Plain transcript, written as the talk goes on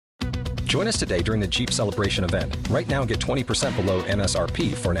Join us today during the Jeep Celebration event. Right now, get 20% below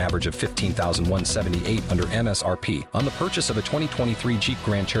MSRP for an average of $15,178 under MSRP on the purchase of a 2023 Jeep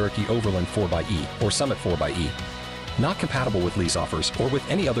Grand Cherokee Overland 4xE or Summit 4xE. Not compatible with lease offers or with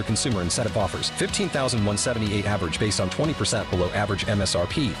any other consumer incentive offers. $15,178 average based on 20% below average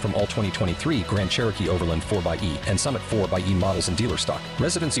MSRP from all 2023 Grand Cherokee Overland 4xE and Summit 4xE models in dealer stock.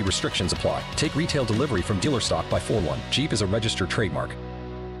 Residency restrictions apply. Take retail delivery from dealer stock by 4/1. Jeep is a registered trademark.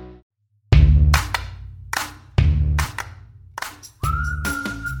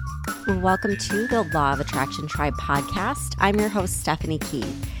 Welcome to the Law of Attraction Tribe podcast. I'm your host, Stephanie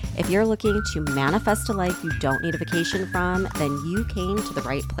Keith. If you're looking to manifest a life you don't need a vacation from, then you came to the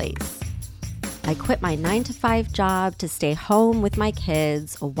right place. I quit my 9-to-5 job to stay home with my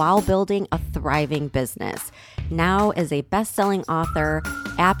kids while building a thriving business. Now, as a best-selling author,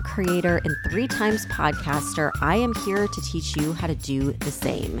 app creator, and 3 times podcaster, I am here to teach you how to do the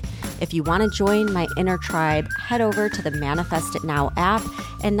same. If you want to join my inner tribe, head over to the Manifest It Now app.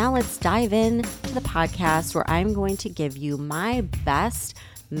 And now let's dive in to the podcast where I'm going to give you my best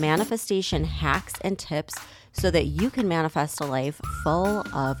manifestation hacks and tips so that you can manifest a life full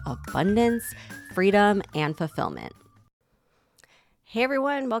of abundance, freedom, and fulfillment. Hey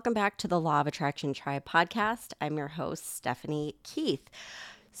everyone, welcome back to the Law of Attraction Tribe podcast. I'm your host, Stephanie Keith.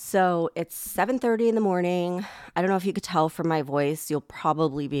 So it's 7:30 in the morning. I don't know if you could tell from my voice. You'll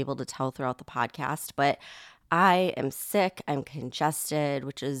probably be able to tell throughout the podcast, but I am sick. I'm congested,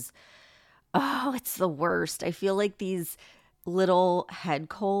 which is, it's the worst. I feel like these little head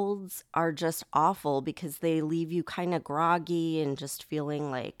colds are just awful because they leave you kind of groggy and just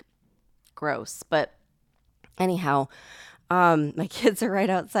feeling like gross. But anyhow, my kids are right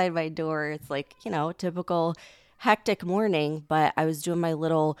outside my door. It's like, typical hectic morning, but I was doing my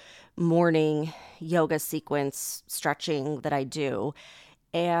little morning yoga sequence stretching that I do.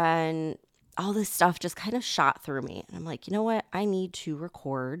 And all this stuff just kind of shot through me. And I'm like, you know what? I need to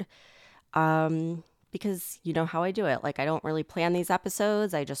record. Because you know how I do it. Like, I don't really plan these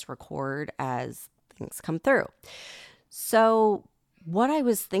episodes. I just record as things come through. So what I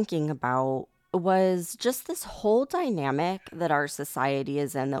was thinking about was just this whole dynamic that our society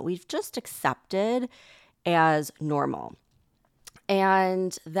is in that we've just accepted as normal.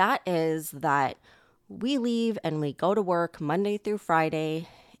 And that is that we leave and we go to work Monday through Friday,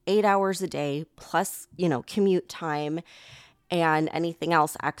 8 hours a day, plus, commute time and anything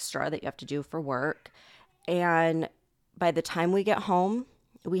else extra that you have to do for work. And by the time we get home,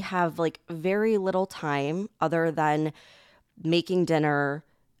 we have like very little time other than making dinner,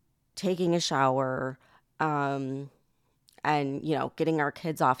 taking a shower, and, getting our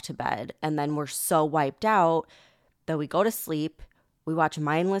kids off to bed. And then we're so wiped out that we go to sleep, we watch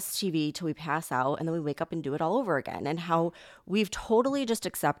mindless TV till we pass out, and then we wake up and do it all over again. And how we've totally just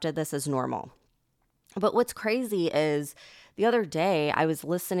accepted this as normal. But what's crazy is the other day I was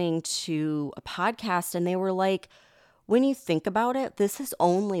listening to a podcast and they were like, when you think about it, this has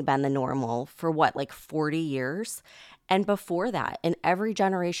only been the normal for 40 years. And before that, in every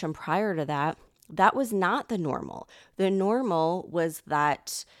generation prior to that, that was not the normal. The normal was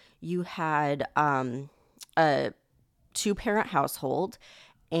that you had a 2-parent household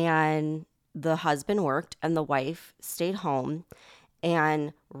and the husband worked and the wife stayed home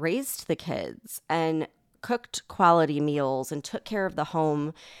and raised the kids and cooked quality meals and took care of the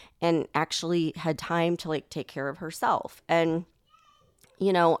home and actually had time to take care of herself. And,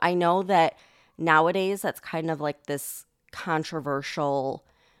 I know that nowadays that's kind of like this controversial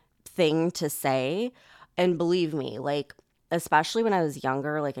thing to say. And believe me, especially when I was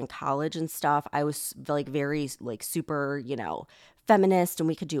younger, in college and stuff, I was very super, feminist and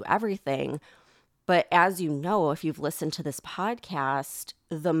we could do everything. But as you know, if you've listened to this podcast,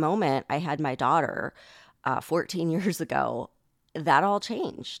 the moment I had my daughter 14 years ago, that all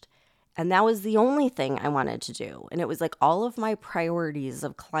changed. And that was the only thing I wanted to do. And it was all of my priorities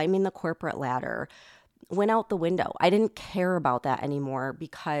of climbing the corporate ladder went out the window. I didn't care about that anymore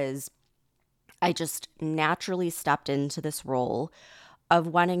because I just naturally stepped into this role of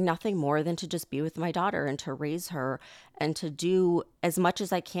wanting nothing more than to just be with my daughter and to raise her and to do as much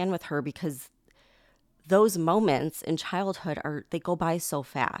as I can with her, because those moments in childhood they go by so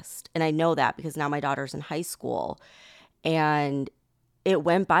fast. And I know that because now my daughter's in high school and it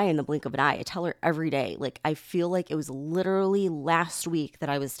went by in the blink of an eye. I tell her every day, I feel like it was literally last week that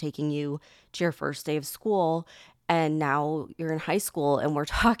I was taking you to your first day of school and now you're in high school and we're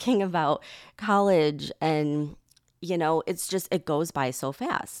talking about college and, it goes by so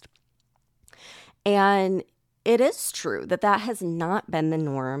fast. And it is true that has not been the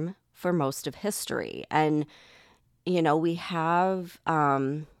norm for most of history. And, we have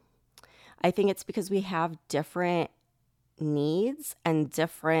I think it's because we have different needs and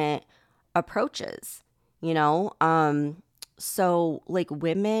different approaches, you know? So like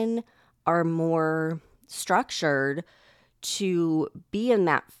women are more structured to be in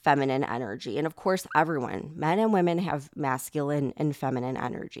that feminine energy. And of course, everyone, men and women, have masculine and feminine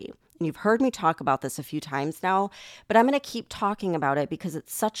energy. And you've heard me talk about this a few times now, but I'm going to keep talking about it because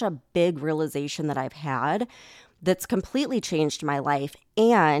it's such a big realization that I've had that's completely changed my life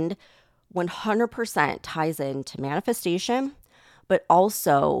and 100% ties into manifestation, but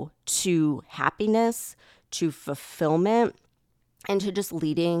also to happiness, to fulfillment, and to just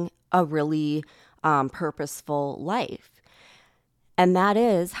leading a really purposeful life. And that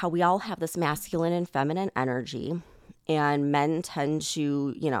is how we all have this masculine and feminine energy. And men tend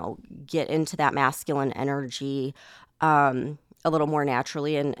to, get into that masculine energy a little more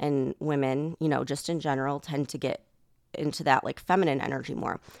naturally. And women, just in general, tend to get into that like feminine energy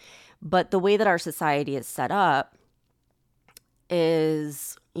more. But the way that our society is set up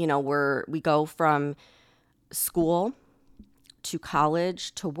is, we go from school to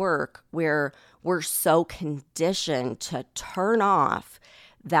college to work where we're so conditioned to turn off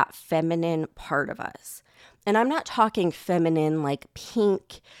that feminine part of us. And I'm not talking feminine like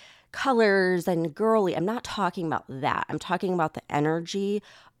pink colors and girly. I'm not talking about that. I'm talking about the energy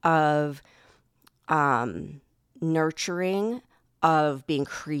of nurturing, of being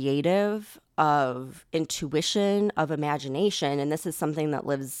creative, of intuition, of imagination. And this is something that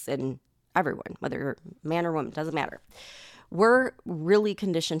lives in everyone, whether you're man or woman, doesn't matter. We're really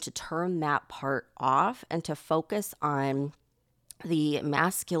conditioned to turn that part off and to focus on the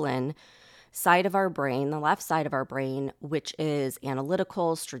masculine side of our brain, the left side of our brain, which is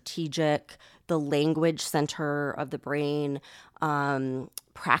analytical, strategic, the language center of the brain,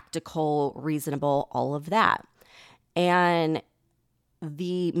 practical, reasonable, all of that. And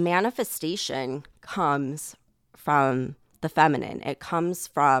the manifestation comes from the feminine. It comes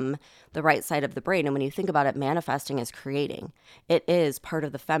from the right side of the brain. And when you think about it, manifesting is creating. It is part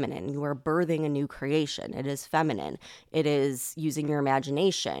of the feminine. You are birthing a new creation. It is feminine. It is using your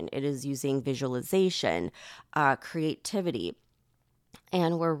imagination. It is using visualization, creativity.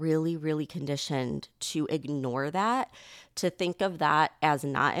 And we're really, really conditioned to ignore that, to think of that as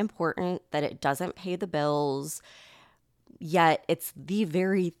not important, that it doesn't pay the bills. Yet it's the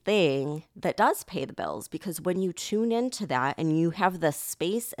very thing that does pay the bills, because when you tune into that and you have the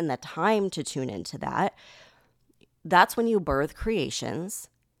space and the time to tune into that, that's when you birth creations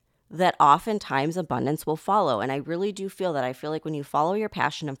that oftentimes abundance will follow. And I really do feel that. I feel like when you follow your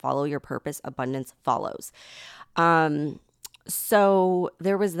passion and follow your purpose, abundance follows. So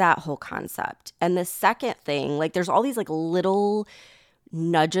there was that whole concept. And the second thing, like there's all these like little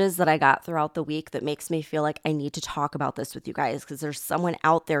nudges that I got throughout the week that makes me feel like I need to talk about this with you guys, because there's someone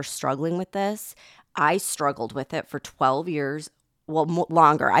out there struggling with this. I struggled with it for 12 years,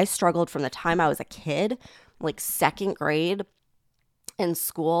 longer. I struggled from the time I was a kid, like second grade in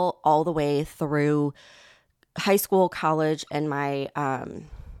school, all the way through high school, college, and my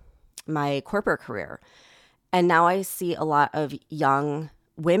my corporate career. And now I see a lot of young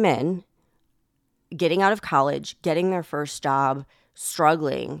women getting out of college, getting their first job,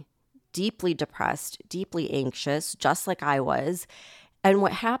 struggling, deeply depressed, deeply anxious, just like I was. And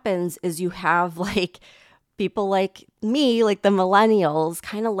what happens is you have like people like me, like the millennials,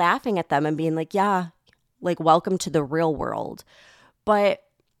 kind of laughing at them and being like, yeah, like welcome to the real world. But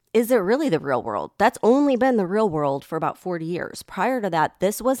is it really the real world? That's only been the real world for about 40 years. Prior to that,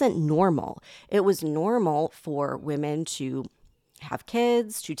 this wasn't normal. It was normal for women to have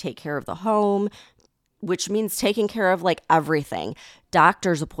kids, to take care of the home, which means taking care of like everything,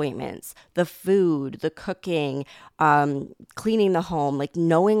 doctor's appointments, the food, the cooking, cleaning the home, like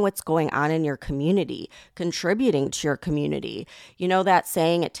knowing what's going on in your community, contributing to your community. You know that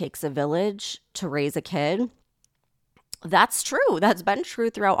saying, it takes a village to raise a kid? That's true. That's been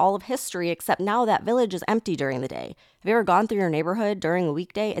true throughout all of history, except now that village is empty during the day. Have you ever gone through your neighborhood during a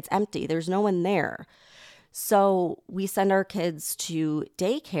weekday? It's empty. There's no one there. So we send our kids to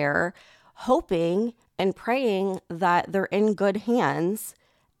daycare hoping and praying that they're in good hands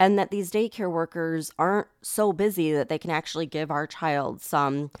and that these daycare workers aren't so busy that they can actually give our child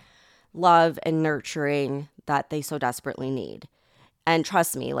some love and nurturing that they so desperately need. And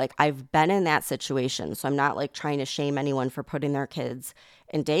trust me, like I've been in that situation. So I'm not like trying to shame anyone for putting their kids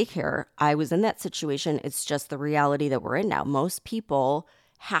in daycare. I was in that situation. It's just the reality that we're in now. Most people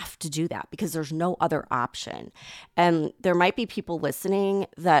have to do that because there's no other option. And there might be people listening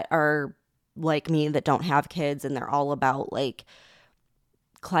that are like me that don't have kids and they're all about like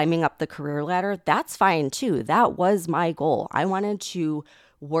climbing up the career ladder. That's fine too. That was my goal. I wanted to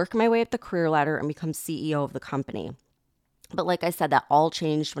work my way up the career ladder, and become CEO of the company. But like I said, that all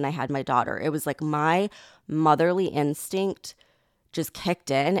changed when I had my daughter. It was like my motherly instinct just kicked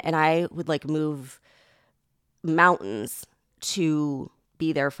in, and I would like move mountains to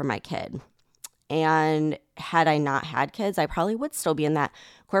be there for my kid. And had I not had kids, I probably would still be in that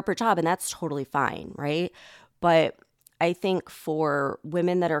corporate job, and that's totally fine, right? But I think for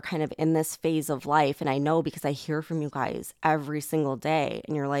women that are kind of in this phase of life, and I know because I hear from you guys every single day,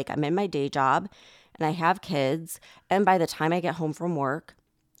 and you're like, I'm in my day job and I have kids, and by the time I get home from work,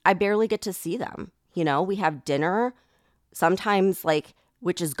 I barely get to see them. You know, we have dinner sometimes, like,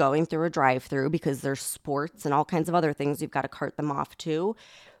 which is going through a drive-through because there's sports and all kinds of other things you've got to cart them off to.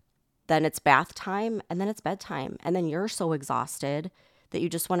 Then it's bath time, and then it's bedtime. And then you're so exhausted that you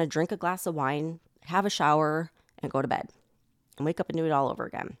just want to drink a glass of wine, have a shower, and go to bed and wake up and do it all over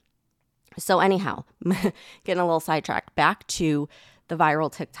again. So anyhow, getting a little sidetracked, back to the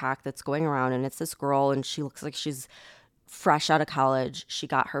viral TikTok that's going around, and it's this girl, and she looks like she's fresh out of college. She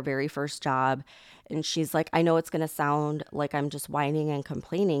got her very first job, and she's like, I know it's going to sound like I'm just whining and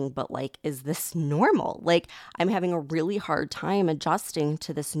complaining, but like, is this normal? Like, I'm having a really hard time adjusting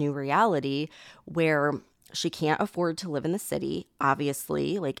to this new reality where she can't afford to live in the city.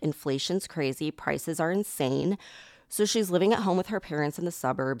 Obviously, like, inflation's crazy, prices are insane. So she's living at home with her parents in the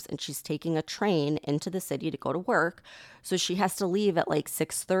suburbs, and she's taking a train into the city to go to work. So she has to leave at like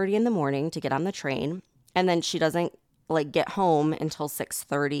 6:30 in the morning to get on the train. And then she doesn't like get home until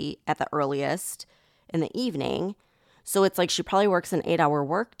 6:30 at the earliest in the evening. So it's like she probably works an 8-hour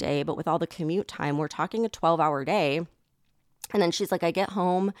work day, but with all the commute time, we're talking a 12-hour day. And then she's like, I get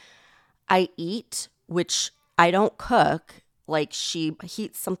home, I eat, which I don't cook. Like, she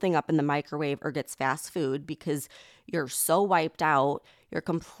heats something up in the microwave or gets fast food because you're so wiped out. You're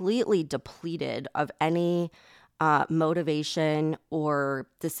completely depleted of any motivation or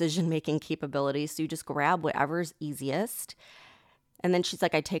decision-making capabilities. So you just grab whatever's easiest. And then she's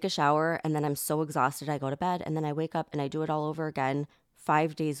like, I take a shower, and then I'm so exhausted, I go to bed, and then I wake up and I do it all over again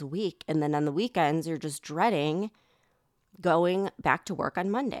 5 days a week. And then on the weekends, you're just dreading going back to work on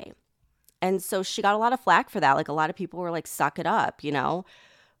Monday. And so she got a lot of flack for that. Like, a lot of people were like, suck it up, you know?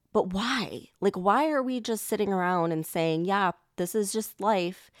 But why? Like, why are we just sitting around and saying, yeah, this is just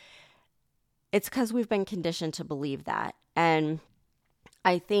life? It's because we've been conditioned to believe that. And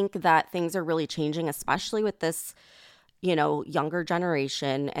I think that things are really changing, especially with this, you know, younger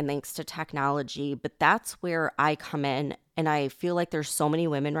generation and thanks to technology. But that's where I come in. And I feel like there's so many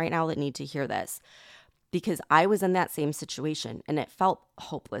women right now that need to hear this, because I was in that same situation and it felt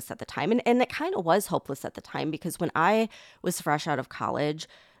hopeless at the time. And it kind of was hopeless at the time because when I was fresh out of college,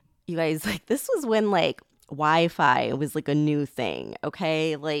 you guys, like, this was when like Wi-Fi was like a new thing,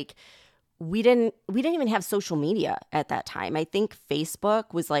 okay? Like, we didn't even have social media at that time. I think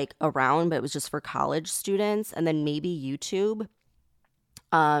Facebook was like around, but it was just for college students, and then maybe YouTube.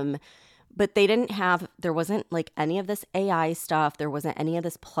 But there wasn't like any of this AI stuff. There wasn't any of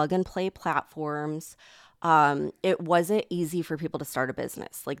this plug and play platforms. It wasn't easy for people to start a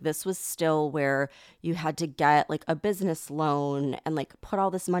business. Like, this was still where you had to get like a business loan and like put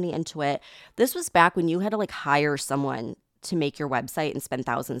all this money into it. This was back when you had to like hire someone to make your website and spend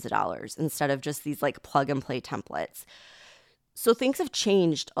thousands of dollars instead of just these like plug and play templates. So things have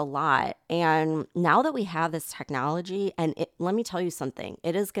changed a lot. And now that we have this technology, and let me tell you something,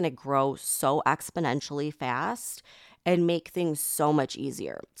 it is going to grow so exponentially fast and make things so much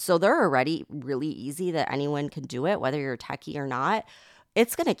easier. So they're already really easy that anyone can do it, whether you're a techie or not.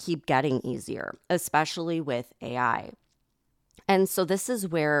 It's going to keep getting easier, especially with AI. And so this is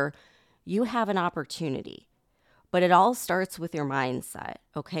where you have an opportunity. But it all starts with your mindset,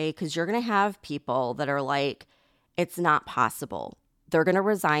 okay? Because you're going to have people that are like, it's not possible. They're going to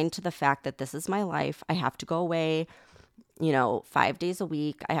resign to the fact that this is my life. I have to go away, 5 days a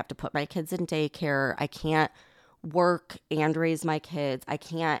week. I have to put my kids in daycare. I can't work and raise my kids. I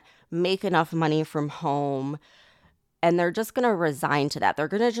can't make enough money from home. And they're just going to resign to that. They're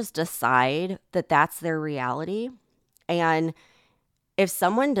going to just decide that that's their reality. And if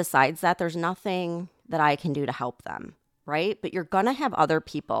someone decides that, there's nothing that I can do to help them, right? But you're going to have other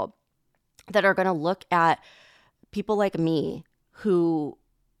people that are going to look at people like me who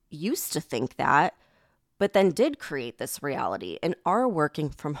used to think that, but then did create this reality and are working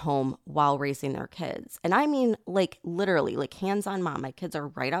from home while raising their kids. And I mean, like, literally, like, hands-on mom. My kids are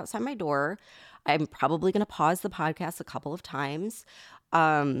right outside my door. I'm probably going to pause the podcast a couple of times,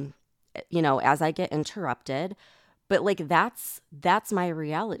 as I get interrupted. But like, that's my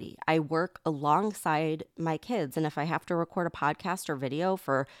reality. I work alongside my kids. And if I have to record a podcast or video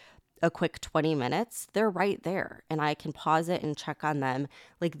for a quick 20 minutes, they're right there and I can pause it and check on them.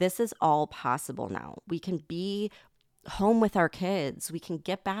 Like, this is all possible now. We can be home with our kids. We can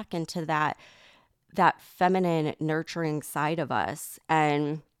get back into that feminine nurturing side of us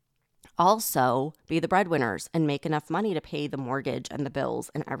and also be the breadwinners and make enough money to pay the mortgage and the bills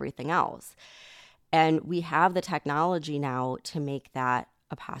and everything else. And we have the technology now to make that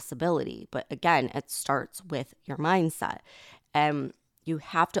a possibility. But again, it starts with your mindset. And you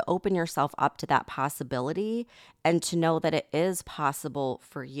have to open yourself up to that possibility and to know that it is possible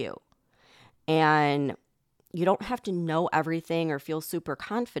for you. And you don't have to know everything or feel super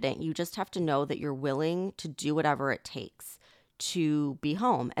confident. You just have to know that you're willing to do whatever it takes to be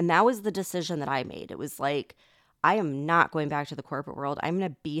home. And that was the decision that I made. It was like, I am not going back to the corporate world. I'm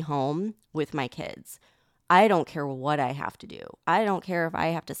going to be home with my kids. I don't care what I have to do. I don't care if I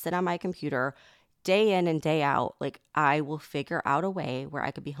have to sit on my computer day in and day out. Like, I will figure out a way where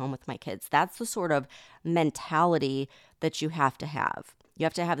I could be home with my kids. That's the sort of mentality that you have to have. You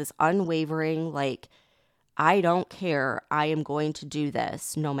have to have this unwavering, like, I don't care. I am going to do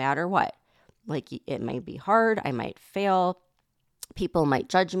this no matter what. Like, it might be hard. I might fail. People might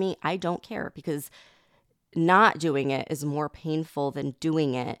judge me. I don't care, because not doing it is more painful than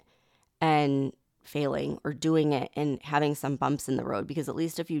doing it and failing, or doing it and having some bumps in the road. Because at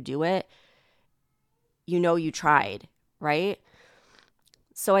least if you do it, you know you tried, right?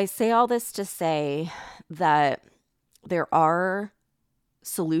 So I say all this to say that there are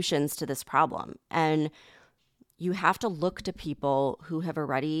solutions to this problem, and you have to look to people who have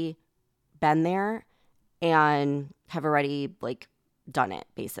already been there and have already like done it,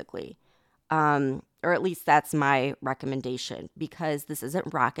 basically. Or at least that's my recommendation, because this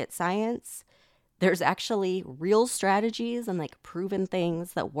isn't rocket science. There's actually real strategies and like proven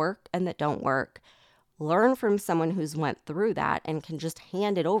things that work and that don't work. Learn from someone who's went through that and can just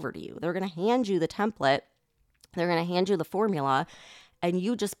hand it over to you. They're going to hand you the template. They're going to hand you the formula, and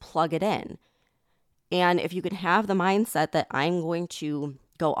you just plug it in. And if you can have the mindset that I'm going to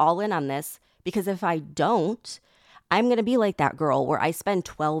go all in on this, because if I don't, I'm going to be like that girl where I spend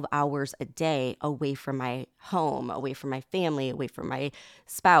 12 hours a day away from my home, away from my family, away from my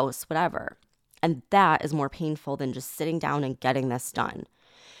spouse, whatever. And that is more painful than just sitting down and getting this done.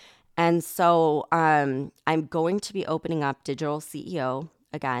 And so I'm going to be opening up Digital CEO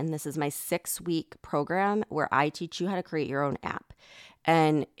again. This is my 6-week program where I teach you how to create your own app.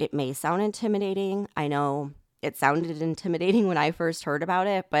 And it may sound intimidating. I know it sounded intimidating when I first heard about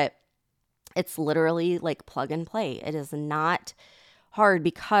it, but it's literally like plug and play. It is not hard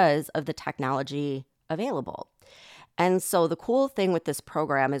because of the technology available. And so the cool thing with this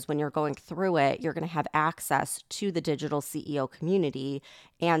program is when you're going through it, you're going to have access to the Digital CEO community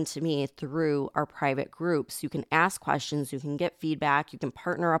and to me through our private groups. You can ask questions, you can get feedback, you can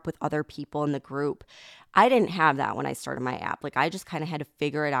partner up with other people in the group. I didn't have that when I started my app. Like, I just kind of had to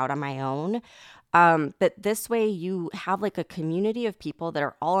figure it out on my own. But this way you have like a community of people that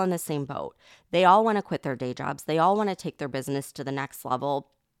are all on the same boat. They all want to quit their day jobs. They all want to take their business to the next level.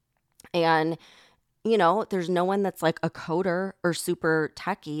 And you know, there's no one that's like a coder or super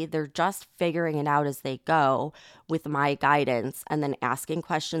techie. They're just figuring it out as they go with my guidance and then asking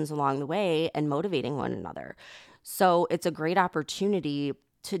questions along the way and motivating one another. So it's a great opportunity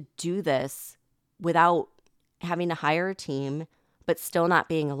to do this without having to hire a team, but still not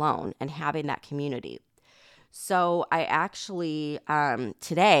being alone and having that community. So I actually,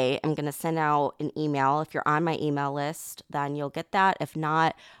 today, I'm going to send out an email. If you're on my email list, then you'll get that. If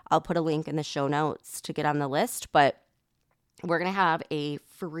not, I'll put a link in the show notes to get on the list. But we're going to have a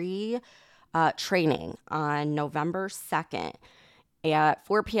free training on November 2nd at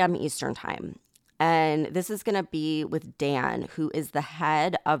 4 p.m. Eastern time. And this is going to be with Dan, who is the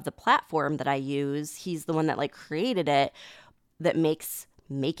head of the platform that I use. He's the one that like created it, that makes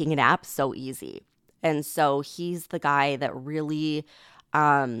making an app so easy. And so he's the guy that really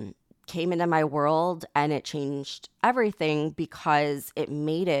came into my world, and it changed everything because it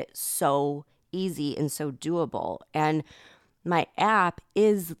made it so easy and so doable. And my app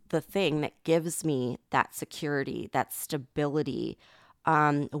is the thing that gives me that security, that stability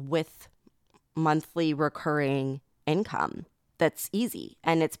with monthly recurring income that's easy,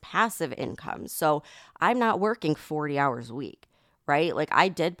 and it's passive income. So I'm not working 40 hours a week. Right? Like, I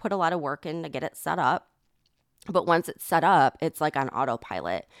did put a lot of work in to get it set up, but once it's set up, it's like on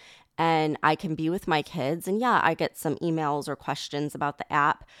autopilot, and I can be with my kids. And yeah, I get some emails or questions about the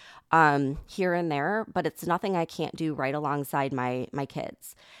app here and there, but it's nothing I can't do right alongside my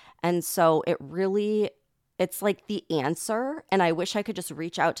kids. And so it's like the answer. And I wish I could just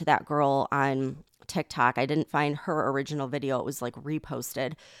reach out to that girl on TikTok. I didn't find her original video. It was like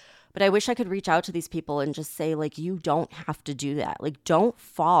reposted. But I wish I could reach out to these people and just say, like, you don't have to do that. Like, don't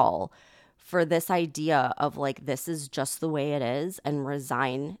fall for this idea of like, this is just the way it is, and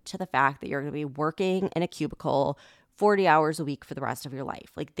resign to the fact that you're going to be working in a cubicle 40 hours a week for the rest of your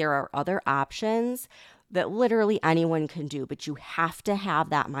life. Like, there are other options that literally anyone can do, but you have to have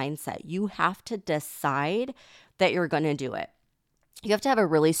that mindset. You have to decide that you're going to do it. You have to have a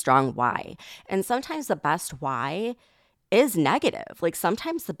really strong why. And sometimes the best why is negative. Like,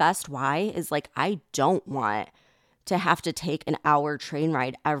 sometimes the best why is like, I don't want to have to take an hour train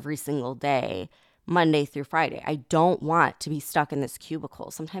ride every single day, Monday through Friday. I don't want to be stuck in this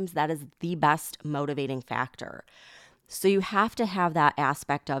cubicle. Sometimes that is the best motivating factor. So you have to have that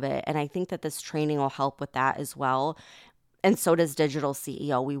aspect of it. And I think that this training will help with that as well. And so does Digital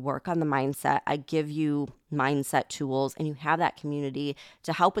CEO. We work on the mindset. I give you mindset tools, and you have that community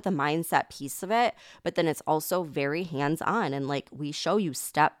to help with the mindset piece of it. But then it's also very hands-on. And like, we show you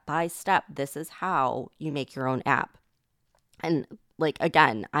step by step, this is how you make your own app. And like,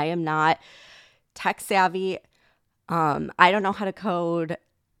 again, I am not tech savvy. I don't know how to code.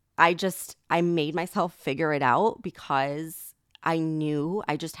 I made myself figure it out because I knew,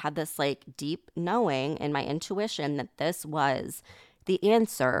 I just had this like deep knowing in my intuition that this was the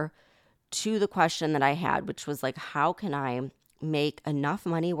answer to the question that I had, which was like, how can I make enough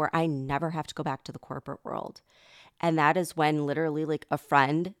money where I never have to go back to the corporate world? And that is when literally like a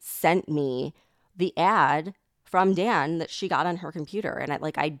friend sent me the ad from Dan that she got on her computer. And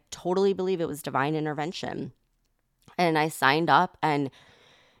I totally believe it was divine intervention. And I signed up, and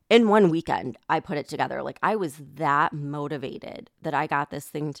in one weekend, I put it together. Like, I was that motivated that I got this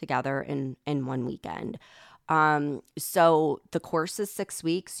thing together in one weekend. So the course is 6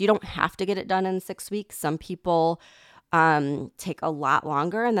 weeks. You don't have to get it done in 6 weeks. Some people take a lot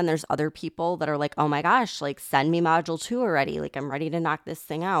longer. And then there's other people that are like, oh my gosh, like, send me module 2 already. Like, I'm ready to knock this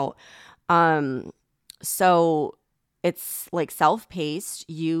thing out. So it's like self-paced.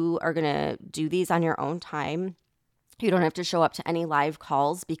 You are going to do these on your own time. You don't have to show up to any live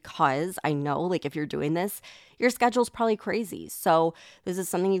calls, because I know, like, if you're doing this, your schedule's probably crazy. So this is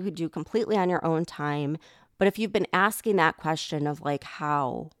something you could do completely on your own time. But if you've been asking that question of like,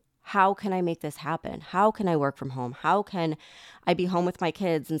 how can I make this happen? How can I work from home? How can I be home with my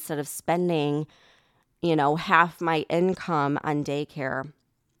kids instead of spending, half my income on daycare?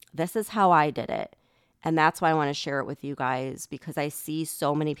 This is how I did it. And that's why I want to share it with you guys, because I see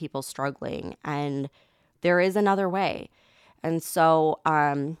so many people struggling, and there is another way. And so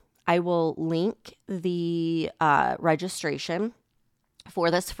I will link the registration for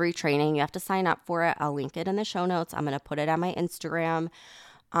this free training. You have to sign up for it. I'll link it in the show notes. I'm going to put it on my Instagram,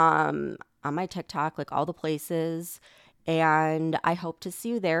 on my TikTok, like all the places. And I hope to see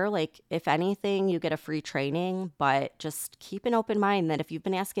you there. Like, if anything, you get a free training, but just keep an open mind that if you've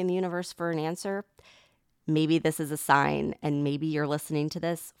been asking the universe for an answer, maybe this is a sign, and maybe you're listening to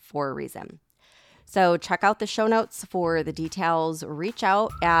this for a reason. So check out the show notes for the details. Reach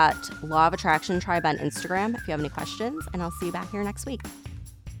out at Law of Attraction Tribe on Instagram if you have any questions, and I'll see you back here next week.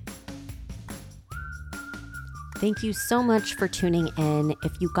 Thank you so much for tuning in.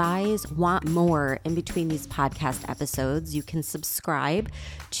 If you guys want more in between these podcast episodes, you can subscribe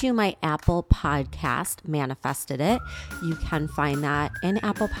to my Apple Podcast, Manifested It. You can find that in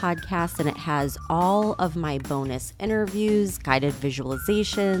Apple Podcasts, and it has all of my bonus interviews, guided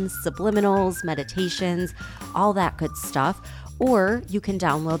visualizations, subliminals, meditations, all that good stuff. Or you can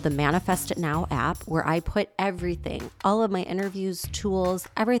download the Manifest It Now app, where I put everything, all of my interviews, tools,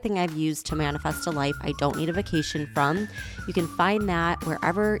 everything I've used to manifest a life I don't need a vacation from. You can find that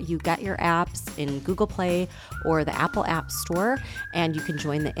wherever you get your apps, in Google Play or the Apple App Store. And you can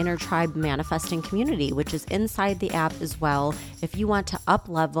join the Inner Tribe Manifesting Community, which is inside the app as well, if you want to up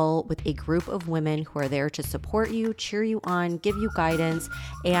level with a group of women who are there to support you, cheer you on, give you guidance,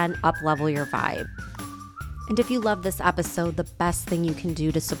 and up level your vibe. And if you love this episode, the best thing you can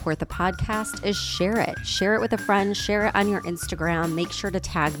do to support the podcast is share it. Share it with a friend, share it on your Instagram. Make sure to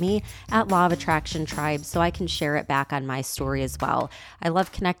tag me at Law of Attraction Tribe so I can share it back on my story as well. I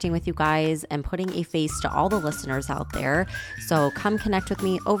love connecting with you guys and putting a face to all the listeners out there. So come connect with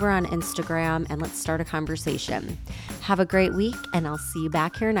me over on Instagram, and let's start a conversation. Have a great week, and I'll see you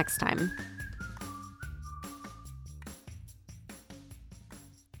back here next time.